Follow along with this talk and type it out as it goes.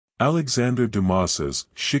Alexandre Dumas's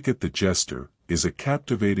Chicot the Jester is a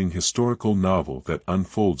captivating historical novel that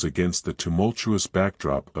unfolds against the tumultuous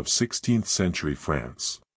backdrop of 16th-century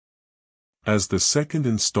France. As the second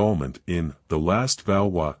installment in the Last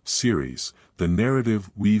Valois series, the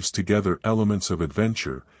narrative weaves together elements of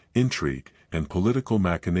adventure, intrigue, and political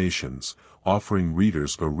machinations, offering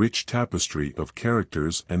readers a rich tapestry of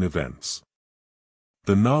characters and events.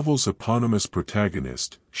 The novel's eponymous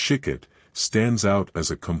protagonist, Chicot, stands out as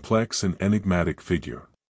a complex and enigmatic figure.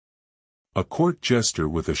 A court jester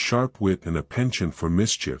with a sharp wit and a penchant for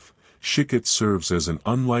mischief, Chicot serves as an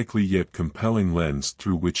unlikely yet compelling lens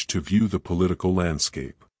through which to view the political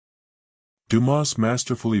landscape. Dumas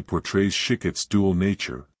masterfully portrays Chicot's dual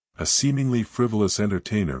nature, a seemingly frivolous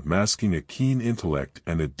entertainer masking a keen intellect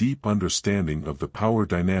and a deep understanding of the power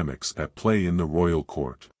dynamics at play in the royal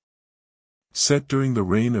court. Set during the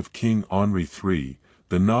reign of King Henri III,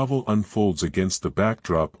 the novel unfolds against the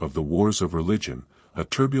backdrop of the Wars of Religion, a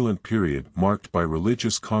turbulent period marked by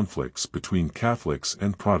religious conflicts between Catholics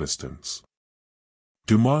and Protestants.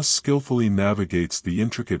 Dumas skillfully navigates the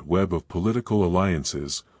intricate web of political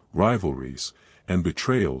alliances, rivalries, and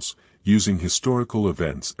betrayals, using historical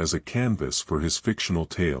events as a canvas for his fictional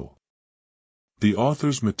tale. The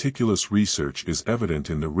author's meticulous research is evident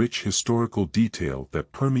in the rich historical detail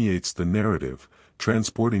that permeates the narrative,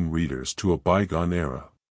 transporting readers to a bygone era.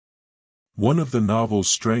 One of the novel's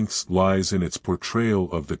strengths lies in its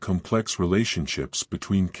portrayal of the complex relationships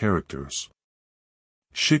between characters.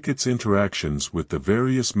 Chicot's interactions with the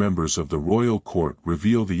various members of the royal court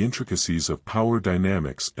reveal the intricacies of power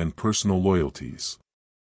dynamics and personal loyalties.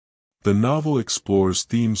 The novel explores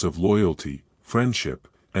themes of loyalty, friendship,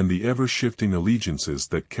 and the ever-shifting allegiances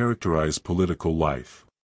that characterize political life.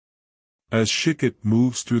 As Chicot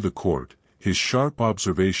moves through the court, his sharp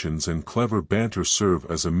observations and clever banter serve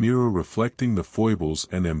as a mirror reflecting the foibles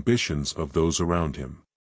and ambitions of those around him.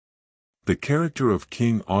 The character of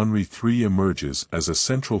King Henri III emerges as a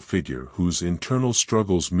central figure whose internal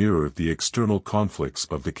struggles mirror the external conflicts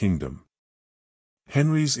of the kingdom.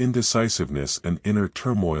 Henry's indecisiveness and inner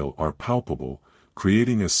turmoil are palpable,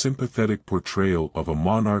 creating a sympathetic portrayal of a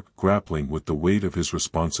monarch grappling with the weight of his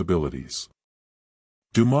responsibilities.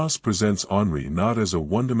 Dumas presents Henri not as a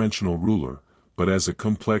one-dimensional ruler, but as a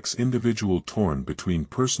complex individual torn between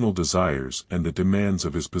personal desires and the demands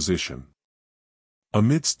of his position.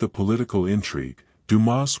 Amidst the political intrigue,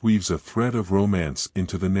 Dumas weaves a thread of romance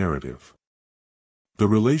into the narrative. The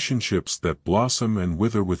relationships that blossom and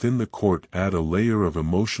wither within the court add a layer of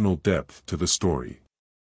emotional depth to the story.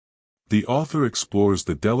 The author explores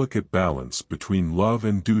the delicate balance between love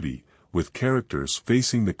and duty, with characters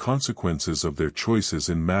facing the consequences of their choices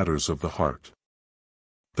in matters of the heart.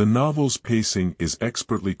 The novel's pacing is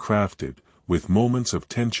expertly crafted, with moments of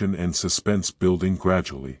tension and suspense building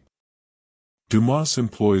gradually. Dumas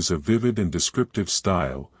employs a vivid and descriptive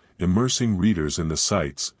style, immersing readers in the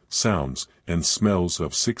sights, sounds, and smells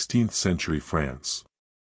of 16th-century France.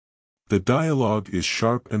 The dialogue is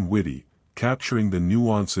sharp and witty, capturing the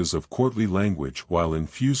nuances of courtly language while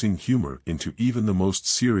infusing humor into even the most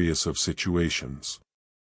serious of situations.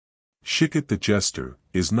 Chicot the Jester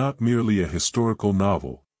is not merely a historical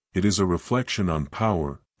novel, it is a reflection on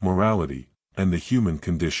power, morality, and the human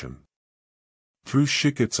condition. Through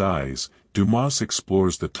Chicot's eyes, Dumas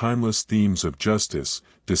explores the timeless themes of justice,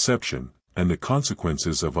 deception, and the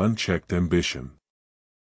consequences of unchecked ambition.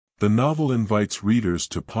 The novel invites readers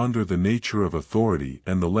to ponder the nature of authority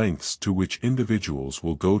and the lengths to which individuals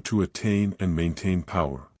will go to attain and maintain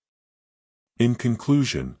power. In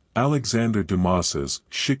conclusion, Alexandre Dumas's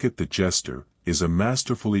Chicot the Jester is a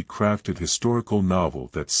masterfully crafted historical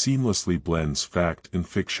novel that seamlessly blends fact and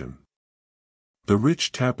fiction. The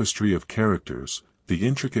rich tapestry of characters, the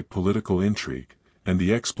intricate political intrigue, and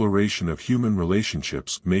the exploration of human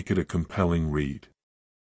relationships make it a compelling read.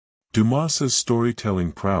 Dumas's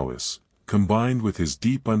storytelling prowess, combined with his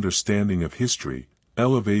deep understanding of history,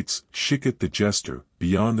 elevates Chicot the Jester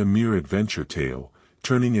beyond a mere adventure tale,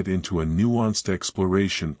 turning it into a nuanced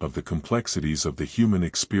exploration of the complexities of the human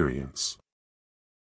experience.